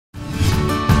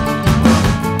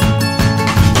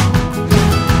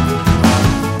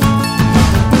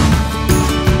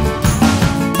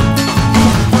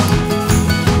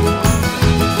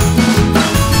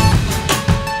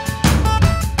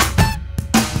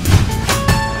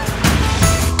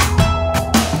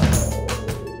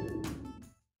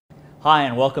Hi,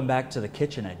 and welcome back to the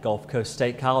kitchen at Gulf Coast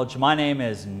State College. My name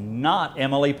is not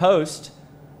Emily Post.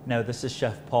 No, this is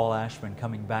Chef Paul Ashman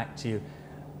coming back to you.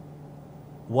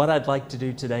 What I'd like to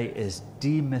do today is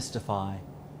demystify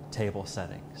table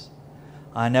settings.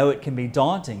 I know it can be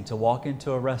daunting to walk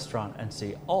into a restaurant and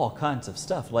see all kinds of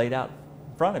stuff laid out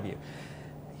in front of you.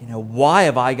 You know, why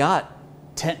have I got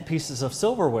 10 pieces of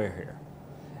silverware here?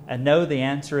 And no, the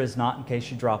answer is not in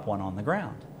case you drop one on the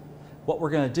ground. What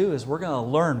we're going to do is we're going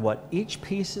to learn what each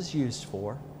piece is used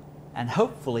for and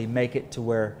hopefully make it to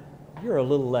where you're a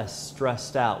little less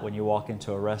stressed out when you walk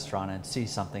into a restaurant and see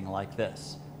something like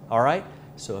this. All right?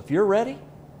 So if you're ready,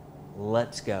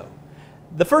 let's go.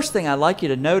 The first thing I'd like you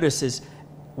to notice is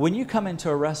when you come into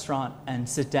a restaurant and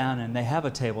sit down and they have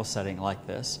a table setting like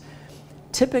this,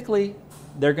 typically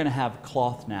they're going to have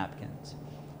cloth napkins.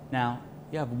 Now,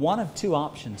 you have one of two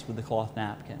options with the cloth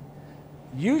napkin.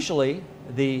 Usually,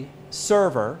 the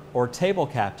server or table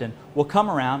captain will come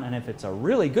around, and if it's a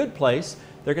really good place,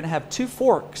 they're going to have two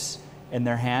forks in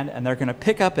their hand, and they're going to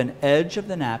pick up an edge of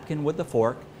the napkin with the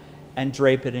fork and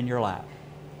drape it in your lap.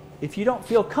 If you don't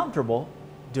feel comfortable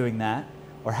doing that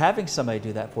or having somebody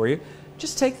do that for you,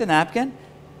 just take the napkin,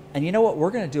 and you know what?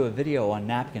 We're going to do a video on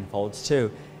napkin folds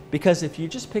too, because if you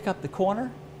just pick up the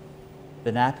corner,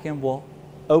 the napkin will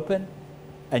open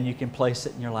and you can place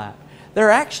it in your lap. There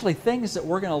are actually things that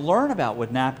we're going to learn about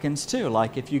with napkins too,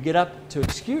 like if you get up to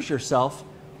excuse yourself,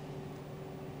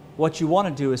 what you want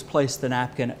to do is place the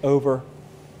napkin over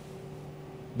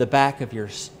the back of your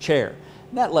chair.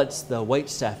 That lets the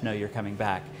waitstaff know you're coming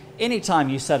back. Anytime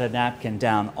you set a napkin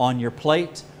down on your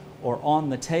plate or on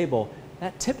the table,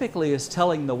 that typically is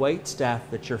telling the waitstaff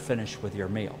that you're finished with your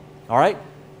meal. All right?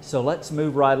 So let's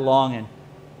move right along and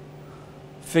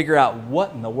figure out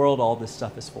what in the world all this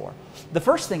stuff is for. The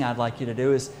first thing I'd like you to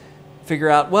do is figure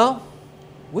out, well,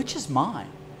 which is mine?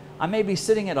 I may be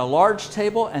sitting at a large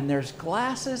table and there's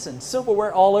glasses and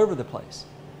silverware all over the place.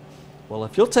 Well,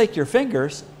 if you'll take your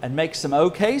fingers and make some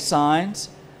OK signs,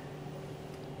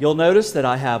 you'll notice that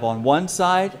I have on one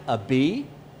side a B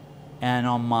and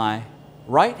on my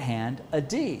right hand a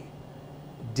D.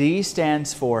 D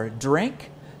stands for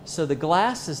drink, so the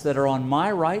glasses that are on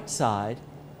my right side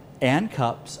and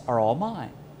cups are all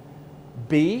mine.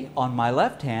 B on my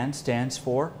left hand stands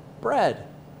for bread.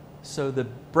 So the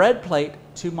bread plate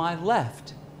to my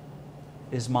left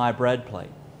is my bread plate.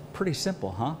 Pretty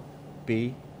simple, huh?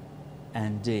 B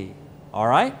and D. All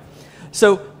right?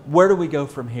 So where do we go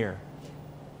from here?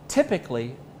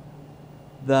 Typically,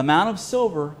 the amount of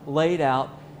silver laid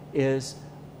out is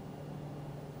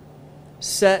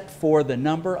set for the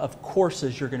number of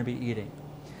courses you're going to be eating.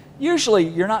 Usually,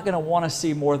 you're not going to want to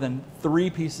see more than 3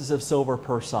 pieces of silver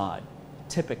per side,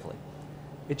 typically.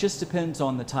 It just depends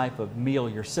on the type of meal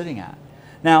you're sitting at.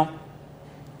 Now,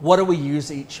 what do we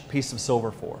use each piece of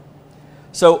silver for?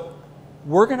 So,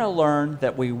 we're going to learn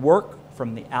that we work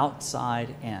from the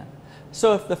outside in.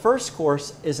 So, if the first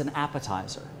course is an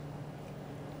appetizer,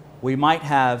 we might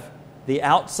have the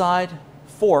outside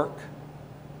fork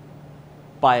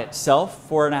by itself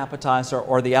for an appetizer,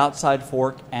 or the outside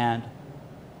fork and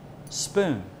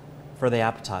spoon for the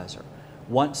appetizer.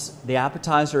 Once the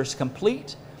appetizer is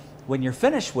complete, when you're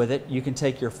finished with it, you can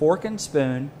take your fork and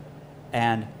spoon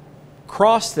and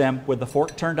cross them with the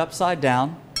fork turned upside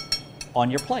down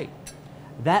on your plate.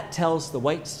 That tells the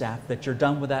waitstaff that you're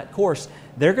done with that course.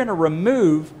 They're going to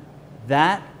remove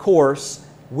that course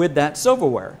with that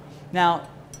silverware. Now,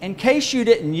 in case you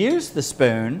didn't use the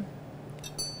spoon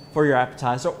for your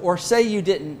appetizer, or say you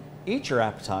didn't eat your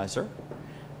appetizer,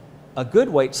 a good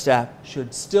waitstaff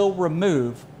should still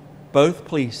remove both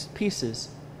pieces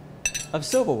of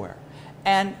silverware.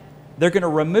 And they're going to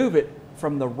remove it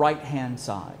from the right-hand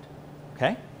side.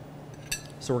 Okay?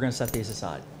 So we're going to set these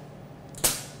aside.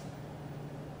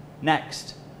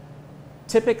 Next,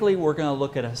 typically we're going to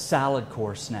look at a salad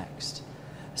course next.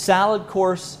 Salad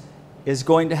course is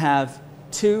going to have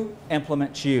 2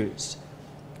 implements used.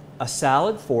 A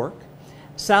salad fork.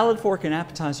 Salad fork and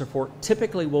appetizer fork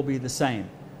typically will be the same.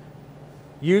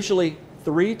 Usually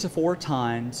 3 to 4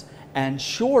 tines and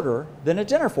shorter than a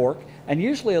dinner fork, and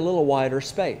usually a little wider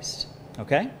spaced.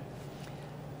 Okay?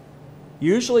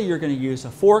 Usually you're going to use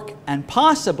a fork and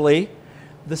possibly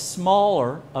the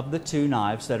smaller of the 2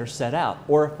 knives that are set out,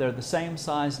 or if they're the same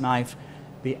size knife,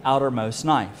 the outermost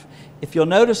knife. If you'll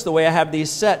notice the way I have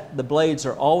these set, the blades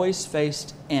are always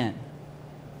faced in.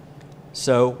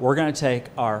 So we're going to take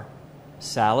our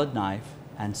salad knife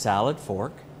and salad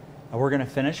fork, and we're going to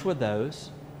finish with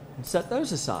those and set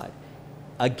those aside.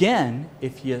 Again,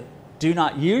 if you do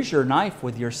not use your knife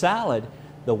with your salad,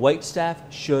 the waitstaff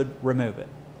should remove it.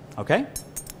 Okay?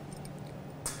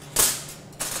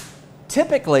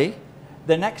 Typically,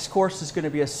 the next course is going to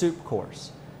be a soup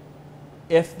course.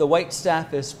 If the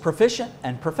waitstaff is proficient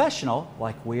and professional,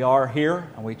 like we are here,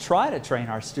 and we try to train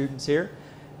our students here,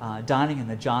 dining in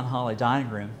the John Holly dining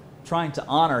room, trying to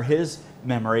honor his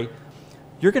memory,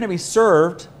 you're going to be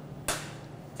served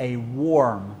a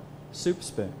warm soup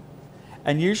spoon.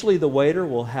 And usually the waiter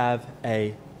will have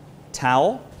a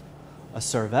towel, a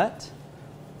serviette,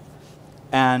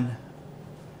 and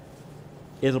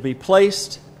it'll be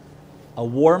placed, a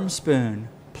warm spoon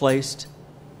placed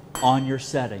on your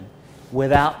setting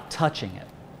without touching it,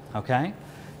 okay?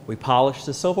 We polish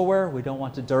the silverware, we don't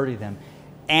want to dirty them.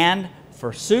 And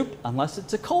for soup, unless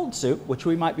it's a cold soup, which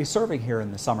we might be serving here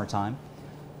in the summertime,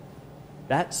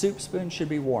 that soup spoon should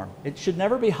be warm. It should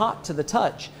never be hot to the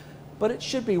touch, but it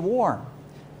should be warm.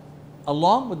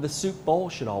 Along with the soup bowl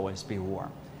should always be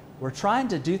warm. We're trying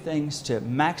to do things to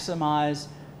maximize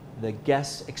the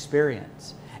guest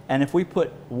experience. And if we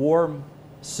put warm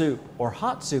soup or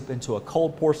hot soup into a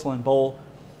cold porcelain bowl,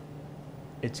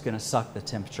 it's going to suck the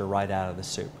temperature right out of the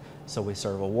soup. So we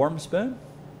serve a warm spoon,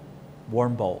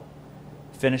 warm bowl.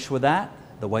 Finish with that,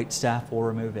 the waitstaff will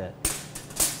remove it.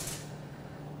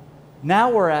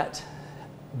 Now we're at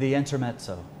the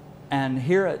intermezzo. And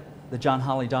here at the John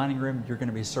Holly dining room, you're going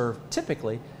to be served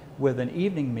typically with an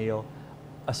evening meal,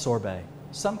 a sorbet,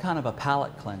 some kind of a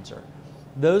palate cleanser.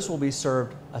 Those will be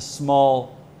served a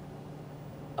small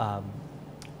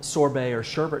sorbet or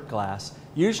sherbet glass,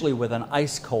 usually with an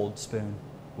ice cold spoon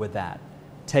with that,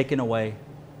 taken away,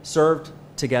 served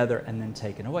together, and then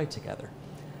taken away together.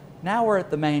 Now we're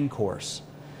at the main course.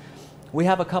 We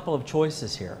have a couple of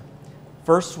choices here.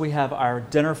 First, we have our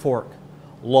dinner fork,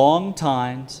 long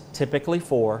tines, typically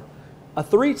 4. A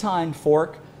 3-tined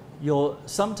fork you'll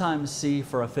sometimes see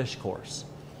for a fish course,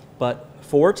 but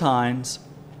 4 tines,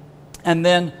 and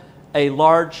then a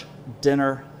large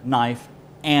dinner knife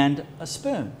and a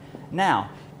spoon.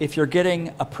 Now, if you're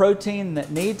getting a protein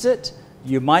that needs it,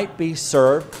 you might be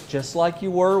served, just like you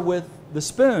were with the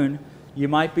spoon, you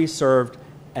might be served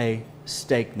a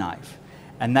steak knife.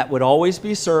 And that would always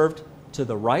be served to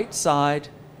the right side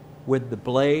with the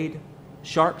blade,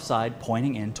 sharp side,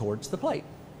 pointing in towards the plate.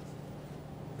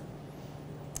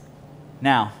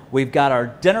 Now, we've got our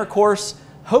dinner course.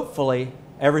 Hopefully,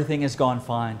 everything has gone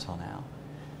fine till now.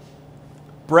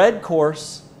 Bread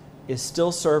course is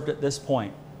still served at this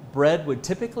point. Bread would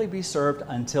typically be served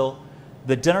until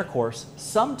the dinner course,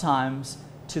 sometimes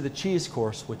to the cheese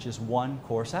course, which is one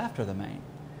course after the main.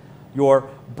 Your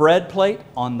bread plate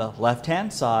on the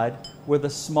left-hand side with a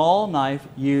small knife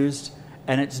used,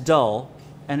 and it's dull,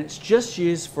 and it's just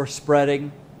used for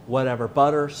spreading whatever,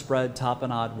 butter, spread,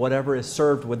 tapenade, whatever is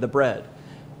served with the bread.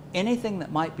 Anything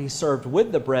that might be served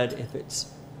with the bread, if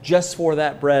it's just for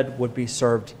that bread, would be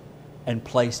served and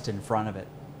placed in front of it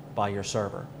by your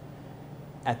server.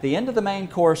 At the end of the main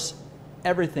course,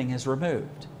 everything is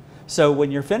removed. So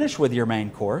when you're finished with your main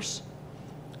course,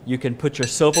 you can put your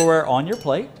silverware on your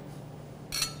plate,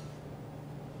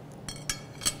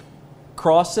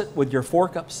 cross it with your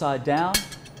fork upside down,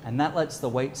 and that lets the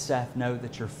waitstaff know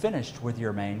that you're finished with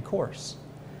your main course.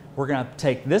 We're going to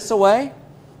take this away,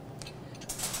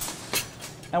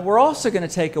 and we're also going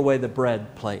to take away the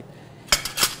bread plate.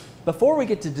 Before we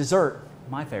get to dessert,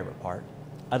 my favorite part,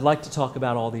 I'd like to talk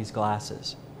about all these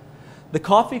glasses. The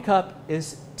coffee cup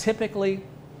is typically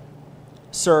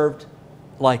served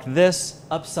like this,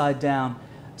 upside down.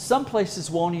 Some places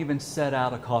won't even set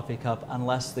out a coffee cup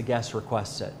unless the guest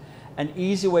requests it. An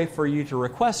easy way for you to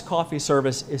request coffee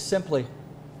service is simply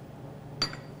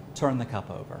turn the cup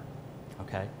over,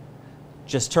 okay?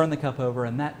 Just turn the cup over,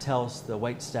 and that tells the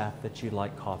waitstaff that you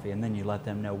like coffee, and then you let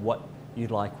them know what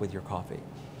you'd like with your coffee.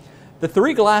 The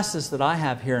 3 glasses that I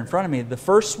have here in front of me, the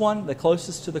first one, the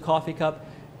closest to the coffee cup,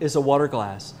 is a water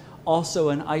glass. Also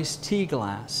an iced tea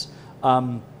glass.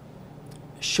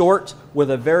 Short,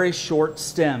 with a very short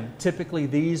stem. Typically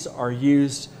these are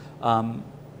used,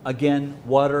 again,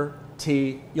 water,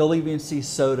 tea. You'll even see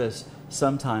sodas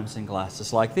sometimes in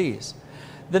glasses like these.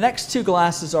 The next 2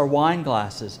 glasses are wine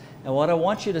glasses. And what I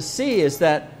want you to see is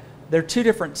that they're 2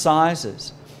 different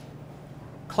sizes.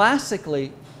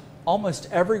 Classically, almost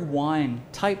every wine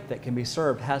type that can be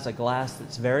served has a glass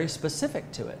that's very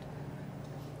specific to it.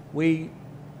 We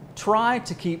try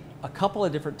to keep a couple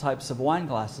of different types of wine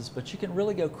glasses, but you can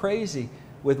really go crazy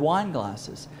with wine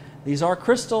glasses. These are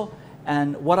crystal,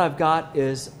 and what I've got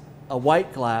is a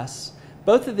white glass.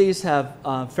 Both of these have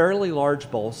fairly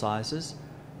large bowl sizes.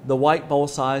 The white bowl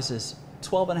size is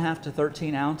 12.5 to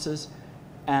 13 ounces.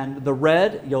 And the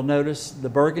red, you'll notice the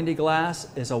burgundy glass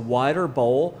is a wider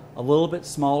bowl, a little bit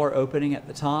smaller opening at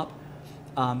the top,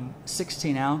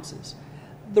 16 ounces.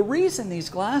 the reason these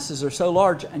glasses are so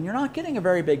large, and you're not getting a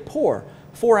very big pour,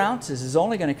 4 ounces is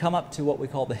only going to come up to what we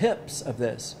call the hips of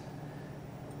this.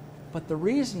 But the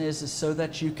reason is so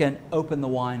that you can open the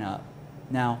wine up.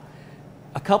 Now,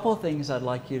 a couple of things I'd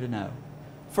like you to know.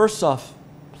 First off,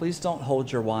 please don't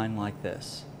hold your wine like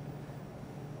this.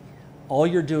 All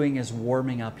you're doing is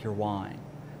warming up your wine.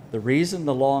 The reason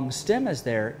the long stem is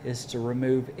there is to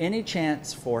remove any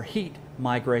chance for heat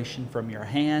migration from your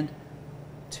hand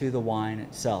to the wine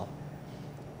itself.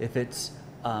 If it's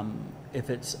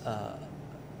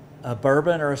a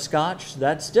bourbon or a scotch,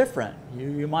 that's different.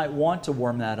 You might want to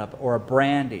warm that up, or a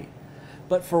brandy.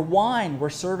 But for wine, we're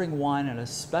serving wine at a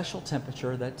special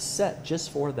temperature that's set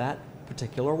just for that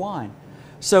particular wine.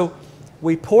 So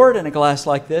we pour it in a glass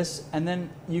like this, and then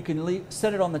you can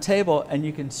set it on the table and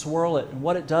you can swirl it. And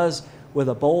what it does with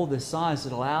a bowl this size,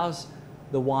 it allows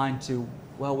the wine to,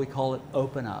 well, we call it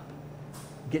open up,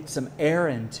 get some air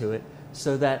into it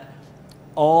so that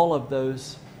all of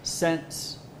those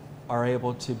scents are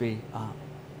able to be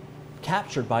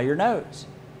captured by your nose.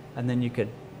 And then you could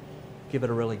give it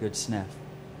a really good sniff.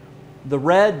 The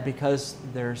red, because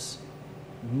there's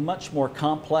much more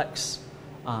complex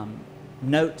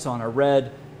notes on a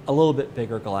red, a little bit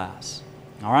bigger glass.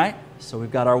 All right, so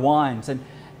we've got our wines,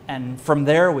 and from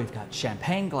there we've got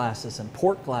champagne glasses and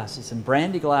port glasses and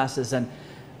brandy glasses and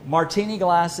martini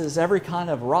glasses, every kind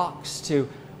of rocks to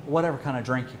whatever kind of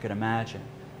drink you could imagine.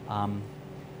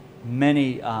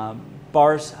 Many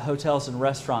bars, hotels, and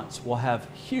restaurants will have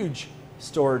huge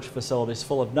storage facilities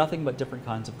full of nothing but different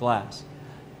kinds of glass.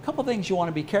 A couple things you want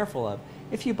to be careful of.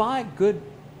 If you buy good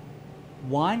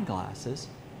wine glasses,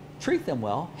 treat them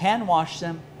well, hand wash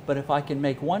them, but if I can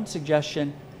make one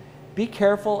suggestion, be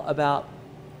careful about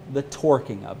the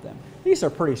torquing of them. These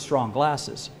are pretty strong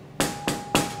glasses.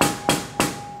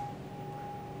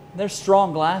 They're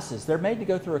strong glasses. They're made to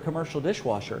go through a commercial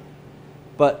dishwasher,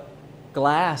 but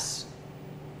glass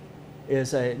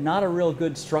is not a real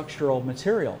good structural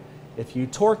material. If you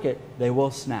torque it, they will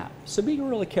snap. So be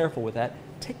really careful with that.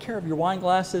 Take care of your wine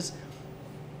glasses.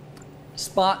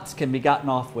 Spots can be gotten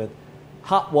off with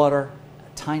hot water,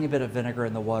 a tiny bit of vinegar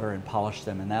in the water, and polish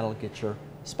them, and that'll get your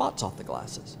spots off the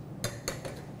glasses.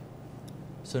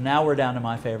 So now we're down to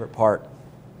my favorite part,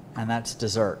 and that's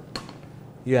dessert.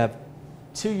 You have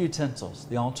 2 utensils,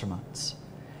 the entremets.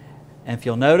 And if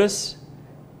you'll notice,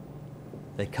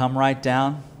 they come right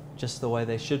down just the way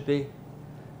they should be.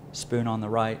 Spoon on the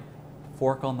right,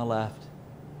 fork on the left,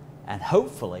 and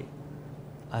hopefully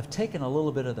I've taken a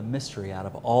little bit of the mystery out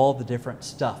of all the different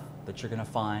stuff that you're going to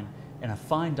find in a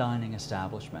fine dining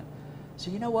establishment.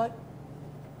 So you know what?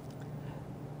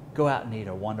 Go out and eat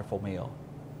a wonderful meal.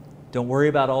 Don't worry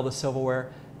about all the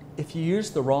silverware. If you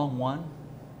use the wrong one,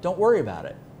 don't worry about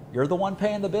it. You're the one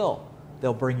paying the bill.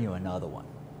 They'll bring you another one.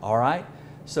 All right?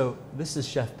 So this is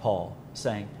Chef Paul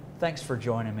saying, thanks for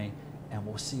joining me, and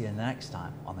we'll see you next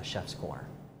time on the Chef's Corner.